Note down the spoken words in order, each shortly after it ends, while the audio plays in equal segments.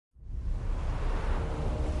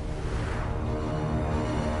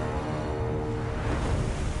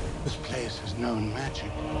known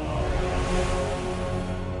magic.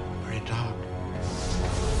 Very dark.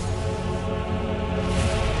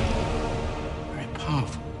 Very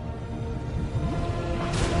powerful.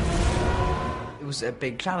 It was a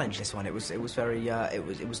big challenge, this one. It was very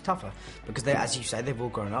it was tougher because they, as you say, they've all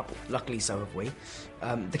grown up. Luckily, so have we.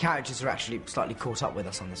 The characters are actually slightly caught up with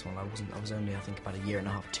us on this one. I was only, I think, about a year and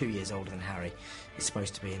a half, 2 years older than Harry is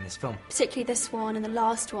supposed to be in this film. Particularly this one and the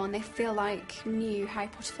last one, they feel like new Harry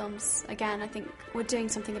Potter films again. I think we're doing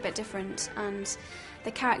something a bit different, and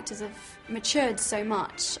the characters have matured so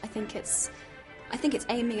much. I think it's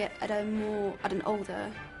aiming at an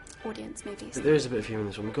older audience, maybe. There is a bit of humour in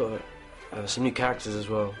this one. We've got some new characters as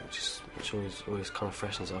well, which always kind of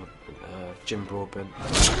freshens up. Jim Broadbent,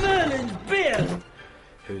 Merlin's beard,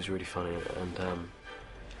 who's really funny,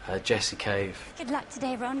 and Jessie Cave. Good luck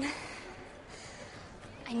today, Ron.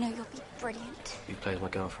 I know you'll be brilliant. Who plays my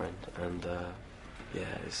girlfriend, and yeah,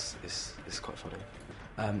 it's quite funny.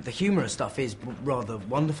 The humorous stuff is rather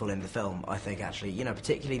wonderful in the film, I think, actually. You know,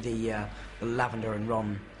 particularly the Lavender and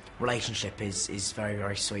Ron relationship is very,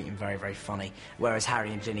 very sweet and very, very funny, whereas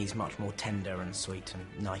Harry and Ginny's much more tender and sweet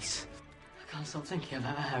and nice. I can't stop thinking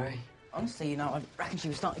about her, Harry. Honestly, you know, I reckon she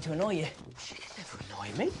was starting to annoy you. She can never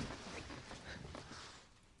annoy me.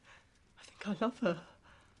 I think I love her.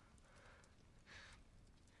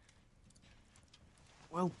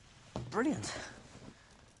 Well, brilliant.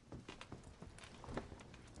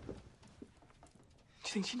 Do you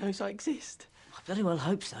think she knows I exist? I bloody well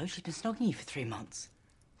hope so. She's been snogging you for 3 months.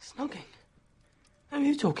 Snogging? Who are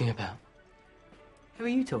you talking about? Who are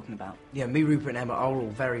you talking about? Yeah, me, Rupert and Emma are all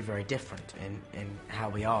very, very different in how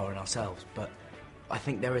we are in ourselves, but I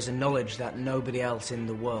think there is a knowledge that nobody else in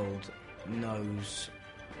the world knows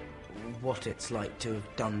what it's like to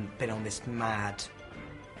have been on this mad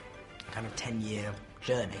kind of 10-year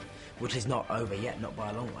journey, which is not over yet, not by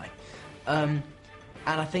a long way. And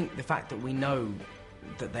I think the fact that we know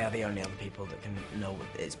that they are the only other people that can know what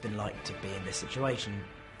it's been like to be in this situation,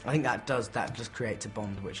 I think that just creates a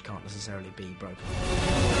bond which can't necessarily be broken.